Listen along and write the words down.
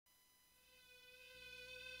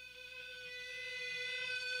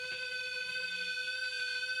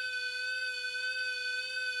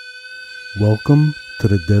Welcome to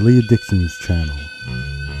the Deadly Addictions channel.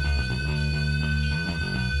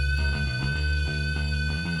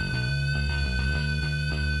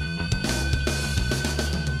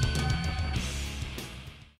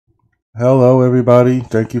 Hello everybody,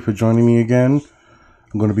 thank you for joining me again.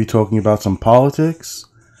 I'm going to be talking about some politics,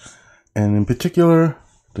 and in particular,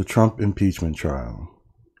 the Trump Impeachment Trial.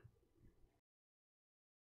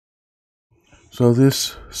 So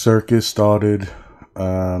this circus started,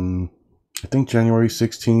 I think January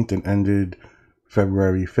 16th and ended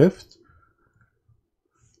February 5th.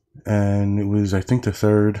 And it was, I think, the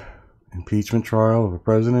third impeachment trial of a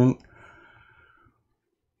president.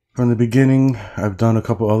 From the beginning, I've done a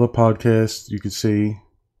couple other podcasts you could see.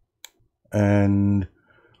 And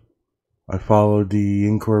I followed the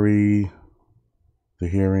inquiry, the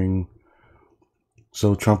hearing.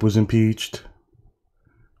 So Trump was impeached.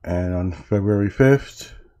 And on February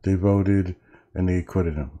 5th, they voted and they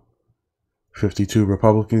acquitted him. 52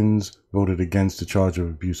 Republicans voted against the charge of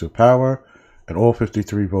abuse of power, and all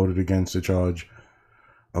 53 voted against the charge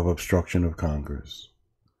of obstruction of Congress.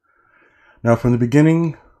 Now, from the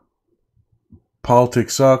beginning,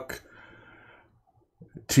 politics suck,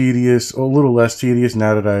 tedious, or a little less tedious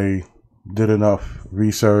now that I did enough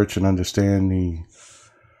research and understand the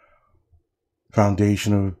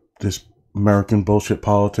foundation of this American bullshit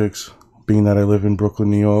politics. Being that I live in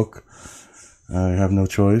Brooklyn, New York, I have no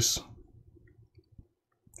choice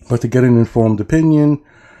but to get an informed opinion,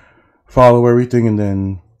 follow everything, and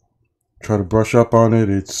then try to brush up on it.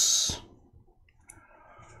 It's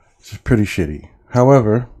pretty shitty.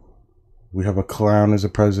 However, we have a clown as a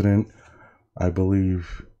president. I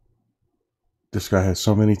believe this guy has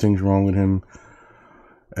so many things wrong with him,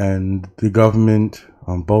 and the government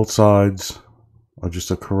on both sides are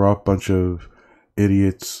just a corrupt bunch of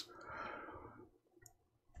idiots.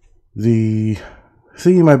 The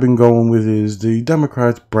theme I've been going with is the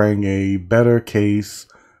Democrats bring a better case,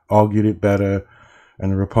 argued it better,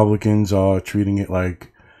 and the Republicans are treating it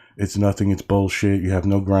like it's nothing, it's bullshit, you have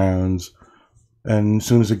no grounds. And as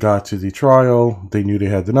soon as it got to the trial, they knew they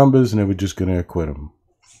had the numbers and they were just going to acquit him.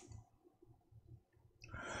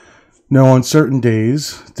 Now, on certain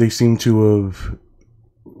days, they seem to have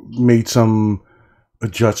made some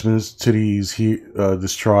adjustments to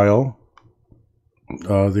this trial.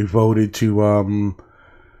 They voted to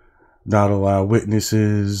not allow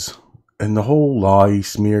witnesses, and the whole lie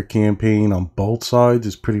smear campaign on both sides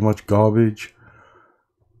is pretty much garbage.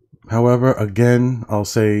 However, again, I'll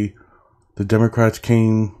say the Democrats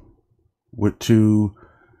came with two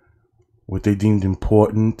what they deemed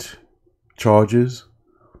important charges,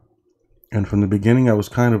 and from the beginning I was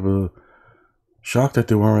kind of shocked that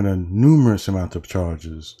there weren't a numerous amount of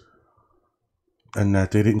charges, and that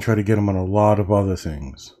they didn't try to get him on a lot of other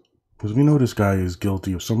things. Because we know this guy is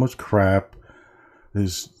guilty of so much crap.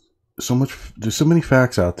 There's so many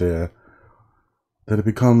facts out there that it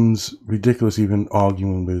becomes ridiculous even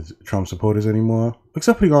arguing with Trump supporters anymore.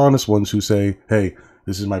 Except for the honest ones who say, hey,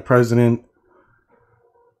 this is my president.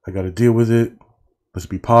 I got to deal with it. Let's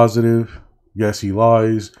be positive. Yes, he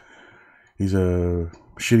lies. He's a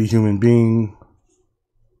shitty human being.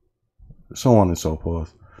 So on and so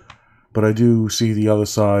forth. But I do see the other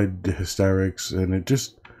side, the hysterics, and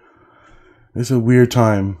it's a weird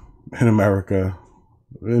time in America,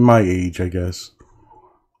 in my age, I guess.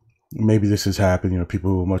 Maybe this has happened,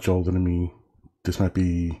 people who are much older than me. This might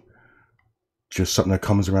be just something that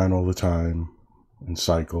comes around all the time in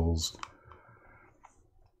cycles.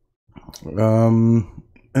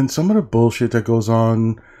 And some of the bullshit that goes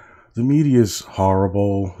on, the media is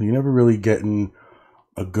horrible. You're never really getting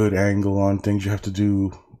a good angle on things. You have to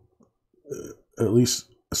do at least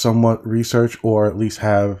somewhat research, or at least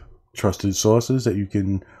have trusted sources that you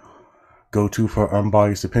can go to for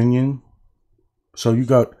unbiased opinion. So you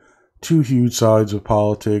got two huge sides of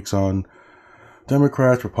politics on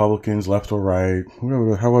Democrats, Republicans, left or right,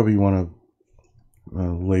 however you want to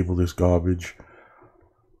label this garbage.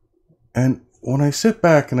 And when I sit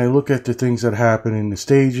back and I look at the things that happen in the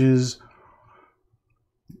stages,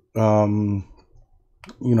 they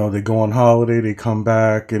go on holiday, they come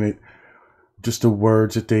back, and just the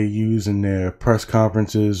words that they use in their press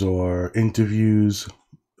conferences or interviews.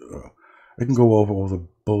 I can go over all the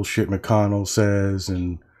bullshit McConnell says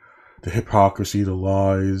and the hypocrisy, the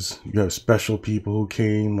lies. You have special people who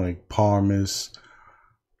came, like Parmas,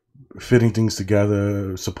 fitting things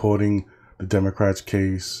together, supporting the Democrats'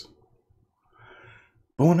 case.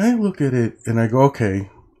 But when I look at it and I go,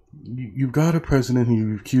 okay, you've got a president who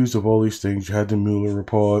you're accused of all these things. You had the Mueller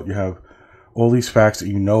report. You have all these facts that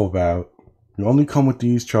you know about. You only come with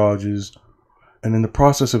these charges, and in the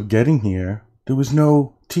process of getting here, there was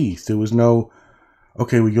no teeth. There was no,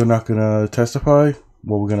 okay, well, you're not going to testify?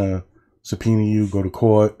 Well, we're going to subpoena you, go to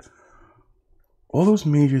court. All those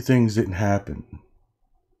major things didn't happen.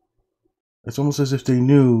 It's almost as if they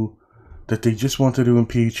knew that they just wanted to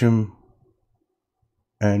impeach him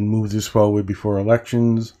and move this forward before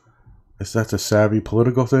elections. If that's a savvy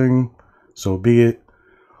political thing, so be it.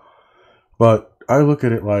 But I look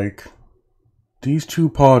at it like these two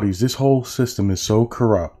parties, this whole system is so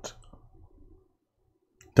corrupt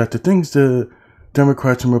that the things the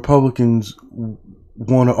Democrats and Republicans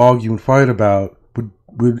want to argue and fight about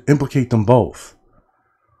would implicate them both.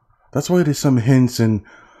 That's why there's some hints and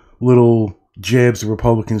little jabs the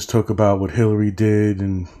Republicans took about what Hillary did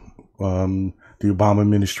and the Obama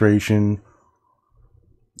administration.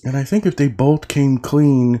 And I think if they both came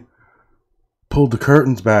clean, pulled the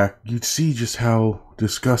curtains back, you'd see just how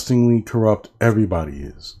disgustingly corrupt everybody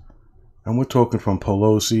is. And we're talking from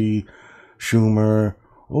Pelosi, Schumer,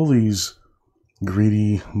 all these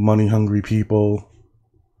greedy, money-hungry people.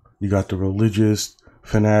 You got the religious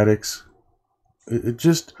fanatics. It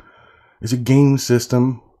just is a game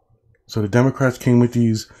system. So the Democrats came with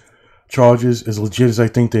these charges as legit as I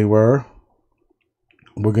think they were.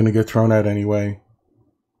 We're going to get thrown out anyway.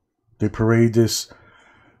 They parade this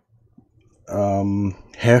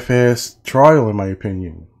half-assed trial, in my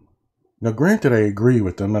opinion. Now, granted, I agree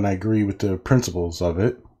with them, and I agree with the principles of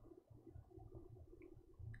it.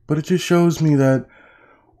 But it just shows me that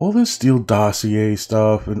all this Steele dossier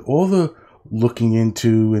stuff and all the looking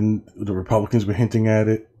into, and the Republicans were hinting at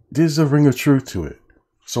it, there's a ring of truth to it.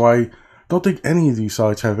 So I don't think any of these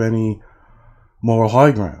sides have any moral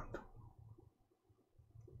high ground.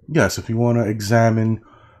 Yes, if you want to examine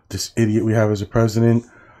this idiot we have as a president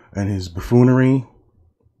and his buffoonery,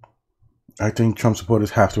 I think Trump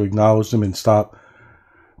supporters have to acknowledge them and stop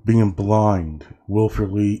being blind,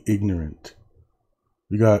 willfully ignorant.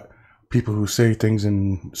 You got people who say things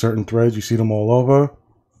in certain threads, you see them all over.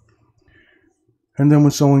 And then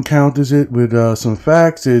when someone counters it with some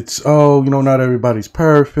facts, it's, oh, not everybody's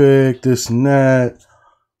perfect, this and that.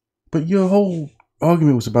 But your whole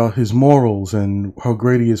argument was about his morals and how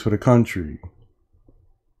great he is for the country.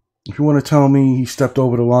 If you want to tell me he stepped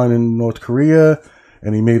over the line in North Korea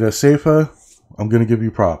and he made us safer, I'm going to give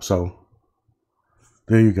you props. So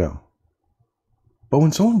there you go. But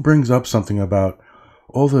when someone brings up something about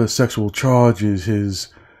all the sexual charges, his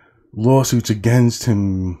lawsuits against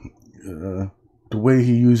him, the way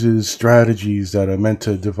he uses strategies that are meant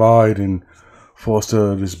to divide and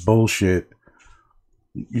foster this bullshit,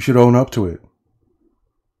 you should own up to it.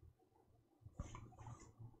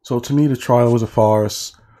 So to me, the trial was a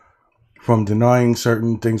farce. From denying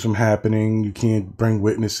certain things from happening, you can't bring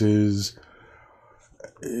witnesses.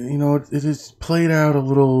 It is played out a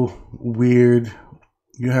little weird.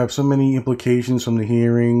 You have so many implications from the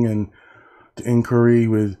hearing and the inquiry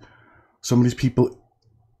with some of these people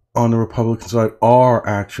on the Republican side are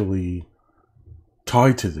actually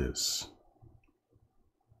tied to this.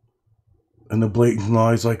 And the blatant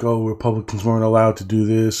lies like, oh, Republicans weren't allowed to do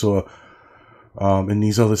this or in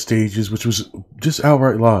these other stages, which was just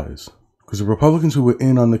outright lies. Because the Republicans who were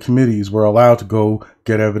in on the committees were allowed to go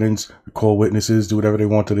get evidence, call witnesses, do whatever they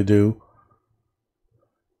wanted to do.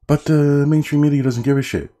 But the mainstream media doesn't give a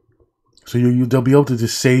shit. So they'll be able to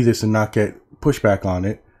just say this and not get pushback on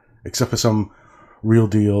it, except for some real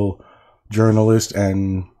deal journalists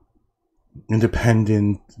and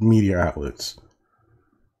independent media outlets.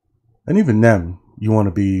 And even them, you want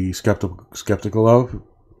to be skeptical of.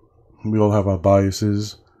 We all have our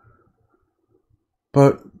biases.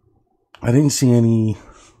 But I didn't see any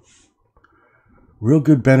real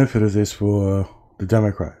good benefit of this for the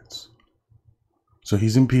Democrats. So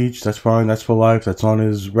he's impeached. That's fine. That's for life. That's on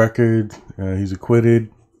his record. He's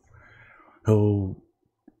acquitted. He'll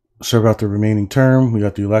serve out the remaining term. We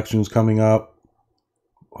got the elections coming up.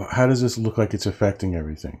 How does this look like it's affecting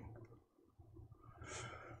everything?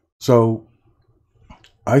 So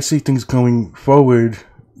I see things going forward.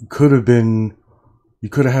 You could have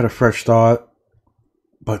had a fresh start,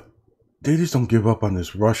 but they just don't give up on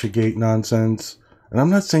this Russiagate nonsense. And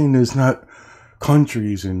I'm not saying there's not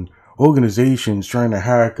countries and organizations trying to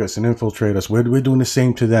hack us and infiltrate us. We're doing the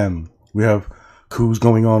same to them. We have coups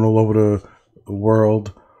going on all over the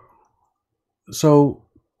world. So,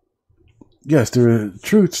 yes, there are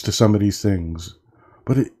truths to some of these things.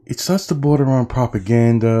 But it starts to border on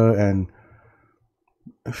propaganda and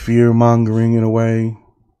fear-mongering in a way.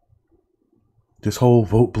 This whole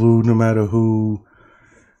vote blue no matter who,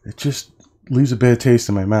 it just leaves a bad taste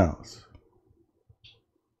in my mouth.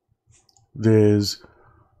 There's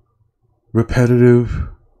repetitive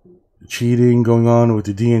cheating going on with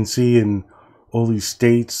the DNC and all these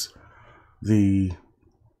states, the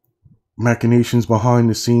machinations behind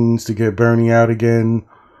the scenes to get Bernie out again,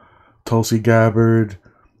 Tulsi Gabbard,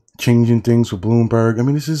 changing things for Bloomberg. I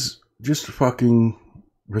mean, this is just fucking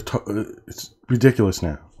it's ridiculous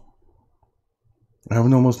now. I have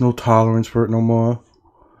almost no tolerance for it no more.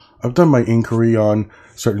 I've done my inquiry on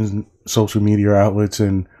certain social media outlets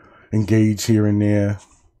and engaged here and there.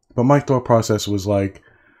 But my thought process was like,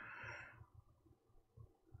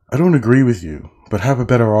 I don't agree with you, but have a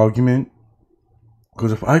better argument.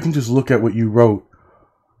 Because if I can just look at what you wrote,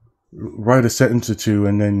 write a sentence or two,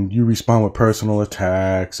 and then you respond with personal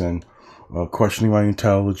attacks and questioning my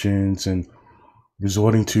intelligence and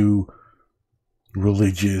resorting to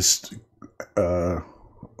religious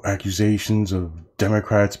accusations of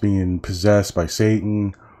Democrats being possessed by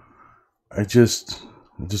Satan, I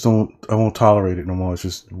won't tolerate it no more. It's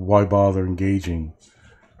just, why bother engaging?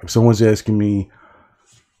 If someone's asking me,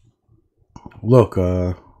 look,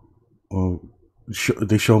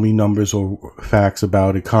 they show me numbers or facts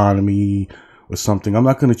about economy or something, I'm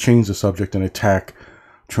not going to change the subject and attack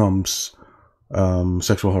Trump's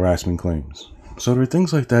sexual harassment claims. So there are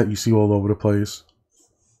things like that you see all over the place.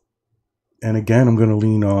 And again, I'm going to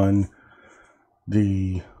lean on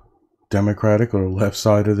the Democratic or left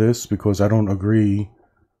side of this because I don't agree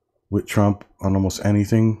with Trump on almost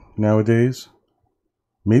anything nowadays.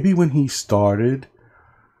 Maybe when he started,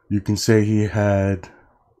 you can say he had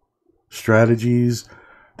strategies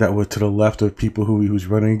that were to the left of people who he was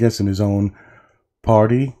running against in his own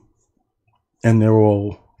party. And they're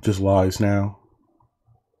all just lies now.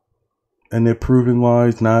 And they're proven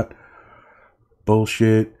lies, not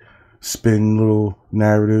bullshit, spin little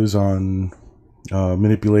narratives on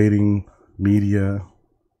manipulating media.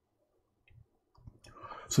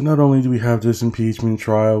 So not only do we have this impeachment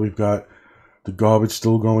trial, we've got the garbage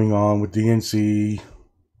still going on with DNC,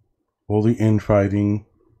 all the infighting.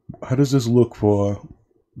 How does this look for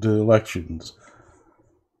the elections?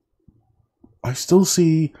 I still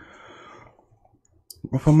see,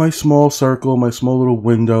 from my small circle, my small little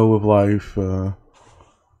window of life,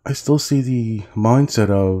 I still see the mindset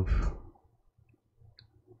of,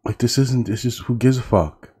 like, it's just, who gives a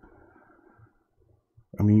fuck?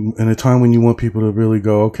 I mean, in a time when you want people to really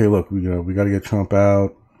go, okay, look, we got to get Trump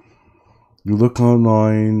out. You look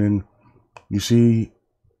online and you see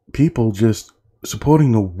people just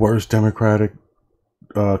supporting the worst Democratic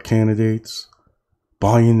candidates,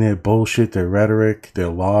 buying their bullshit, their rhetoric, their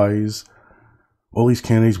lies. All these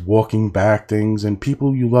candidates walking back things, and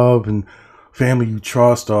people you love and family you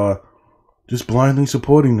trust are just blindly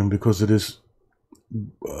supporting them because of this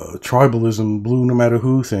tribalism, blue no matter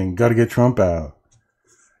who thing. Got to get Trump out.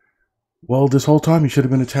 Well, this whole time he should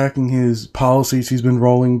have been attacking his policies. He's been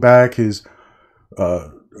rolling back his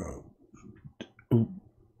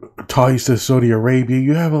ties to Saudi Arabia.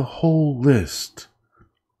 You have a whole list.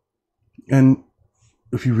 And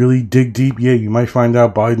if you really dig deep, yeah, you might find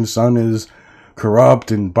out Biden's son is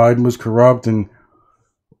corrupt and Biden was corrupt and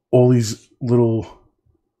all these little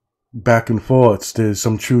back and forths. There's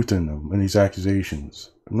some truth in them, in these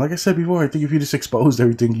accusations. And like I said before, I think if you just exposed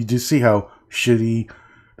everything, you just see how shitty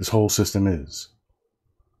this whole system is.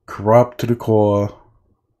 Corrupt to the core.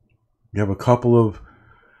 You have a couple of,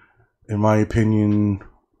 in my opinion,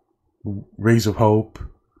 rays of hope.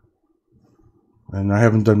 And I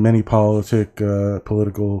haven't done many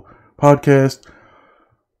political podcasts,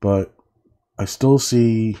 but I still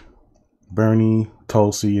see Bernie,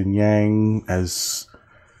 Tulsi, and Yang as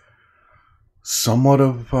somewhat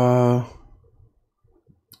of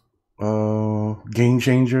game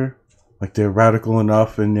changer. Like, they're radical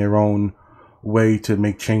enough in their own way to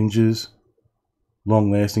make changes,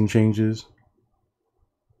 long-lasting changes.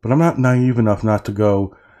 But I'm not naive enough not to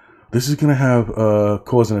go, this is going to have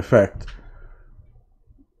cause and effect.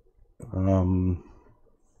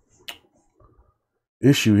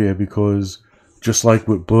 Issue here, because just like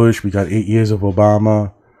with Bush, we got 8 years of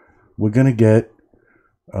Obama. We're going to get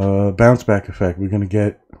a bounce back effect. We're going to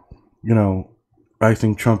get, I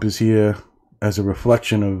think Trump is here as a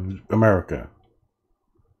reflection of America.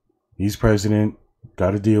 He's president,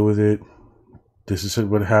 got to deal with it. This is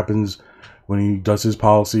what happens when he does his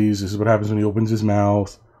policies. This is what happens when he opens his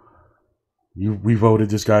mouth. We voted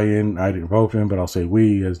this guy in. I didn't vote for him, but I'll say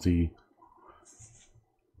we as the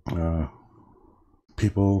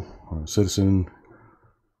people, citizen.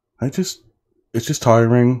 It's just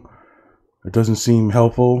tiring. It doesn't seem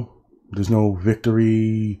helpful. There's no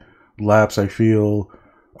victory laps I feel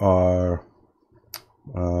are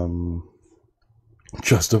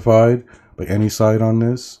justified by any side on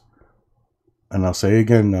this. And I'll say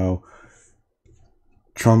again, though,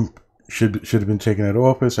 Trump should have been taken out of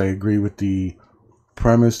office. I agree with the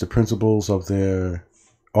premise, the principles of their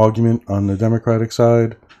argument on the Democratic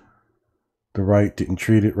side. The right didn't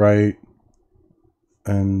treat it right.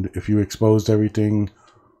 And if you exposed everything,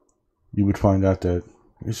 you would find out that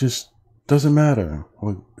it just doesn't matter.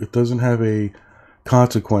 It doesn't have a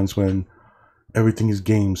consequence when everything is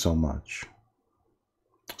game so much.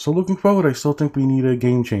 So looking forward, I still think we need a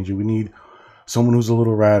game changer. We need someone who's a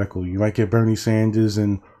little radical. You might get Bernie Sanders,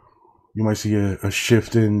 and you might see a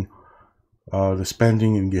shift in the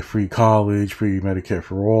spending and get free college, free Medicare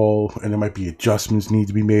for all, and there might be adjustments need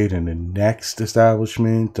to be made in the next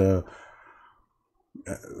establishment. But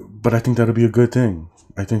I think that'll be a good thing.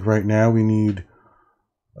 I think right now we need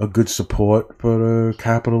a good support for the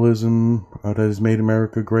capitalism that has made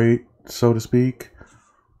America great, so to speak.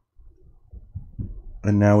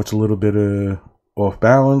 And now it's a little bit off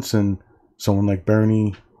balance, and someone like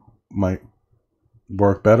Bernie might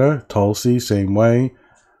work better. Tulsi, same way.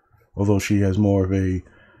 Although she has more of a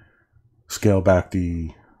scale back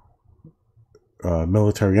the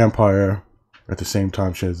military empire. At the same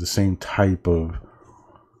time, she has the same type of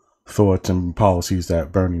thoughts and policies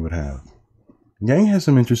that Bernie would have. Yang has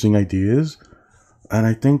some interesting ideas, and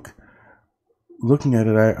I think looking at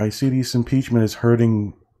it, I see this impeachment as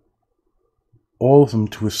hurting all of them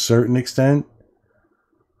to a certain extent,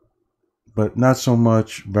 but not so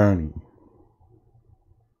much Bernie.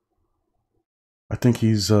 I think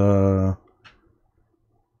he's a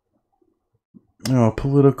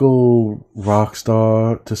political rock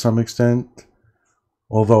star to some extent.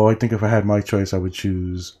 Although I think if I had my choice, I would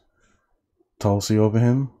choose Tulsi over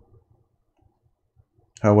him.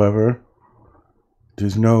 However,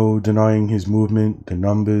 there's no denying his movement, the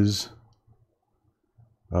numbers.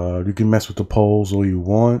 You can mess with the polls all you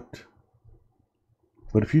want.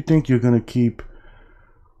 But if you think you're going to keep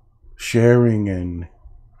sharing and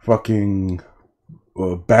fucking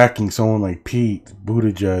backing someone like Pete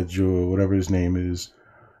Buttigieg or whatever his name is,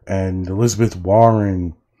 and Elizabeth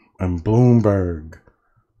Warren and Bloomberg,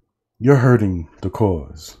 you're hurting the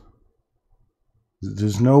cause.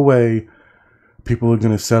 There's no way people are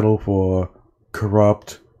going to settle for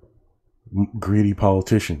corrupt, greedy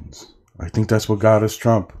politicians. I think that's what got us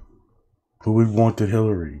Trump. Who we wanted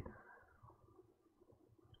Hillary.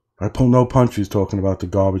 I pull no punches talking about the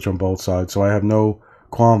garbage on both sides, so I have no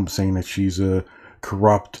qualms saying that she's a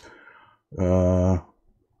corrupt,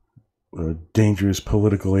 dangerous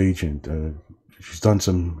political agent. She's done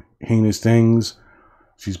some heinous things.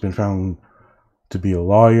 She's been found to be a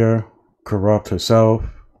liar, corrupt herself,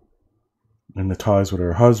 and the ties with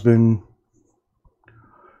her husband.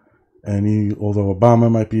 And although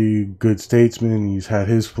Obama might be a good statesman, he's had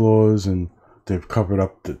his flaws, and they've covered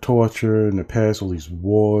up the torture in the past, all these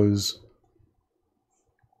wars.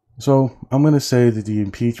 So I'm going to say that the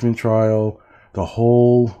impeachment trial, the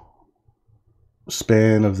whole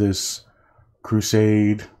span of this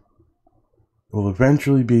crusade, will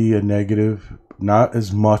eventually be a negative, not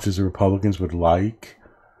as much as the Republicans would like.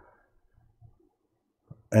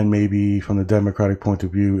 And maybe from the Democratic point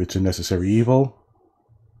of view, it's a necessary evil.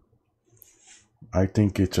 I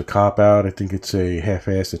think it's a cop-out. I think it's a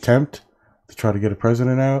half-assed attempt to try to get a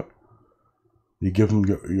president out. You give him,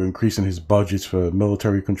 you're increasing his budgets for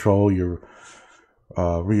military control. You're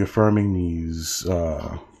reaffirming these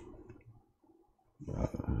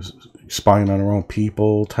spying on our own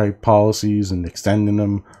people type policies and extending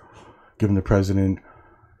them, giving the president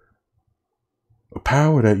a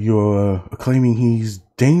power that you're claiming he's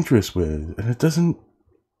dangerous with. And it doesn't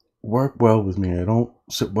work well with me. I don't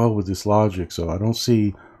sit well with this logic, so I don't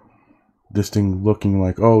see this thing looking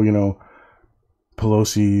like, oh,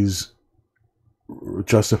 Pelosi's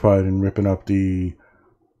justified in ripping up the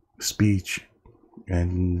speech,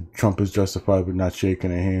 and Trump is justified with not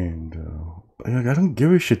shaking a hand. I don't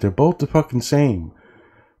give a shit. They're both the fucking same,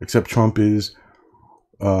 except Trump is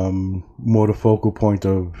more the focal point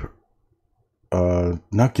of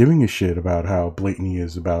not giving a shit about how blatant he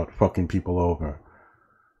is about fucking people over.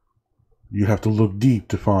 You have to look deep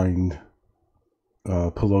to find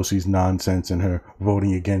Pelosi's nonsense and her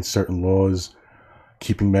voting against certain laws,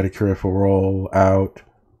 keeping Medicare for all out,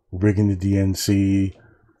 rigging the DNC.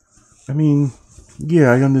 I mean,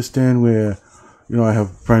 yeah, I understand where, I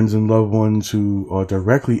have friends and loved ones who are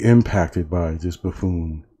directly impacted by this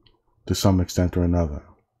buffoon to some extent or another.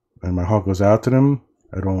 And my heart goes out to them.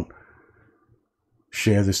 I don't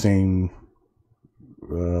share the same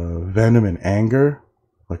venom and anger.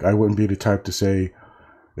 Like, I wouldn't be the type to say,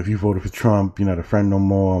 if you voted for Trump, you're not a friend no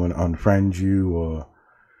more, I'm going to unfriend you or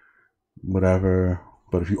whatever.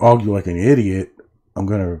 But if you argue like an idiot, I'm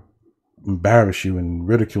going to embarrass you and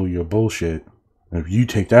ridicule your bullshit. And if you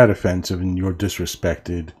take that offensive and you're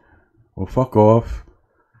disrespected, well, fuck off.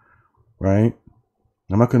 right?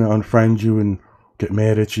 I'm not going to unfriend you and get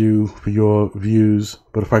mad at you for your views.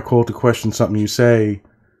 But if I call to question something you say,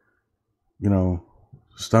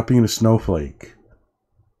 stop being a snowflake.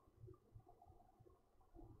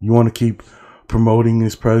 You want to keep promoting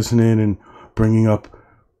this president and bringing up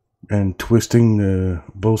and twisting the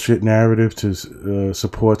bullshit narrative to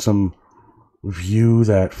support some view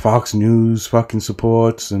that Fox News fucking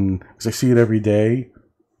supports. And because I see it every day.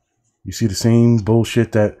 You see the same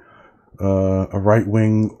bullshit that a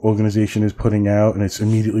right-wing organization is putting out, and it's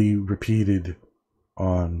immediately repeated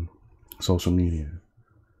on social media.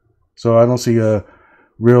 So I don't see a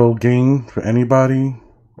real gain for anybody.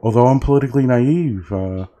 Although I'm politically naive,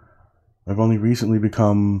 I've only recently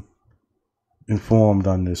become informed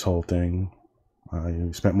on this whole thing.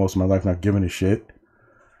 I spent most of my life not giving a shit.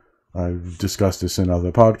 I've discussed this in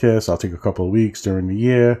other podcasts. I'll take a couple of weeks during the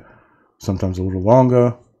year, sometimes a little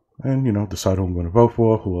longer, and, decide who I'm going to vote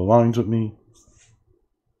for, who aligns with me.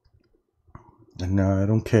 And I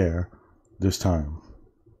don't care this time.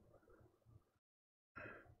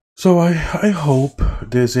 So I hope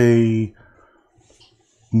there's a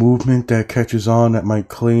movement that catches on that might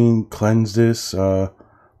cleanse this.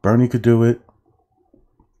 Bernie could do it.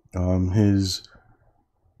 His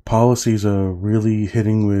policies are really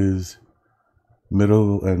hitting with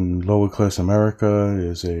middle and lower class America.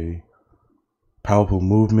 There's a powerful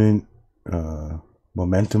movement,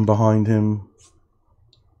 momentum behind him.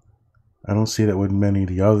 I don't see that with many of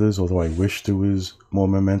the others, although I wish there was more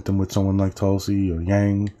momentum with someone like Tulsi or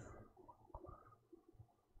Yang.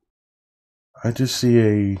 I just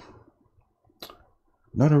see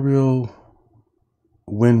not a real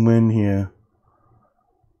win-win here.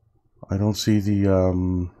 I don't see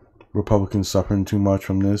the Republicans suffering too much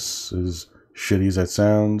from this, as shitty as that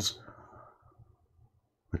sounds.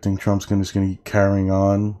 I think Trump's just going to keep carrying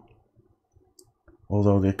on.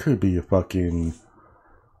 Although there could be a fucking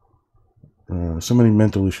so many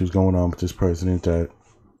mental issues going on with this president that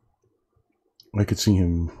I could see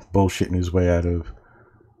him bullshitting his way out of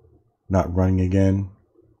not running again.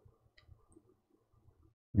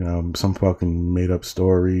 Some fucking made up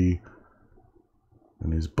story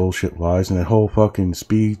and his bullshit lies and that whole fucking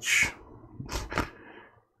speech.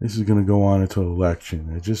 This is gonna go on until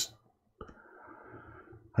election.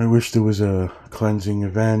 I wish there was a cleansing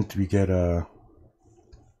event. We get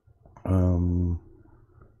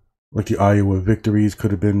like the Iowa victories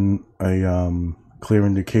could have been a clear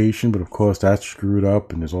indication, but of course that's screwed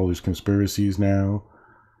up and there's all these conspiracies now.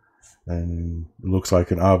 And it looks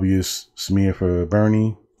like an obvious smear for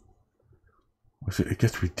Bernie. It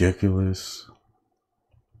gets ridiculous.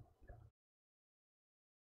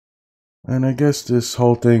 And I guess this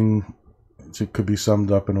whole thing, it could be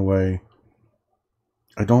summed up in a way.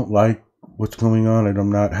 I don't like what's going on.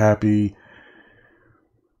 I'm not happy,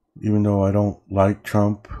 even though I don't like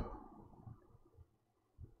Trump.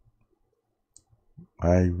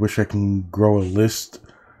 I wish I can grow a list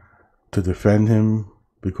to defend him,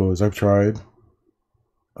 because I've tried.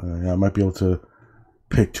 I might be able to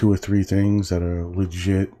pick 2 or 3 things that are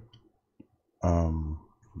legit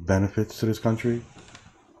benefits to this country.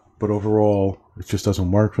 But overall, it just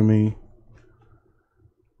doesn't work for me.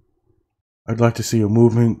 I'd like to see a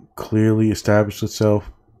movement clearly establish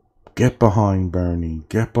itself. Get behind Bernie.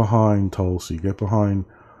 Get behind Tulsi. Get behind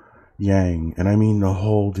Yang. And I mean the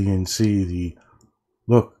whole DNC.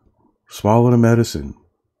 Look, swallow the medicine.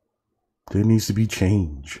 There needs to be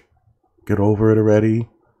change. Get over it already.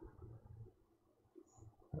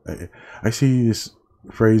 I see this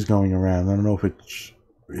phrase going around. I don't know if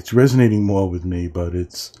it's resonating more with me, but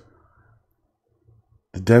it's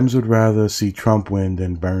the Dems would rather see Trump win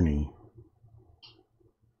than Bernie,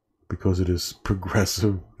 because of this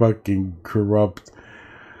progressive fucking corrupt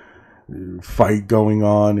fight going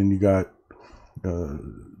on, and you got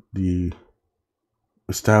the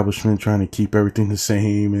establishment trying to keep everything the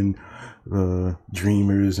same, and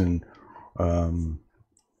dreamers and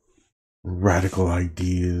radical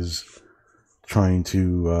ideas trying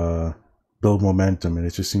to build momentum, and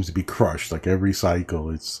it just seems to be crushed like every cycle.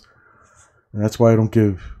 And that's why I don't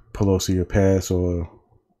give Pelosi a pass or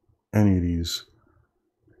any of these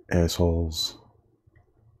assholes.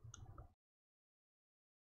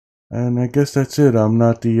 And I guess that's it. I'm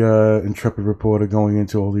not the intrepid reporter going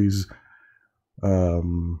into all these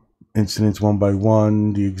incidents one by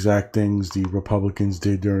one, the exact things the Republicans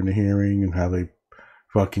did during the hearing, and how they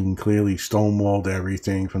fucking clearly stonewalled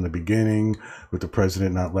everything from the beginning, with the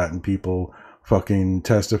president not letting people fucking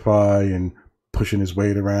testify and pushing his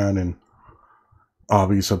weight around, and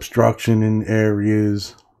obvious obstruction in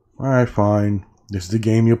areas. Alright, fine. This is the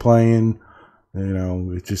game you're playing.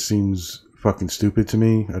 It just seems fucking stupid to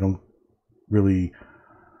me. I don't really,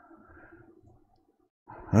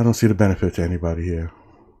 I don't see the benefit to anybody here.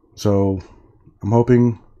 So I'm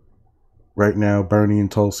hoping right now Bernie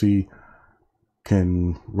and Tulsi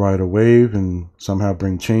can ride a wave and somehow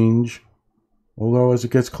bring change. Although as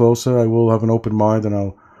it gets closer, I will have an open mind and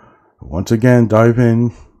I'll once again dive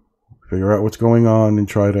in, figure out what's going on, and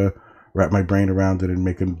try to wrap my brain around it and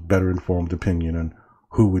make a better informed opinion on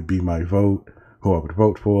who would be my vote, who I would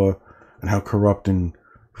vote for, and how corrupt and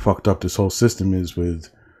fucked up this whole system is with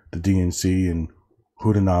the DNC and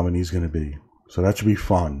who the nominee is going to be. So that should be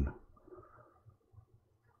fun.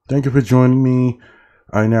 Thank you for joining me.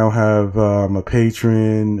 I now have a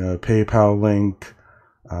Patreon, a PayPal link.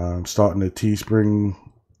 I'm starting a Teespring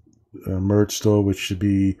merch store, which should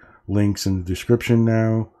be links in the description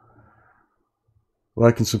now.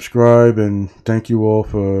 Like and subscribe, and thank you all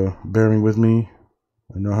for bearing with me.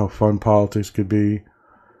 I know how fun politics could be.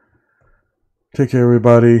 Take care,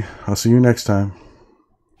 everybody. I'll see you next time.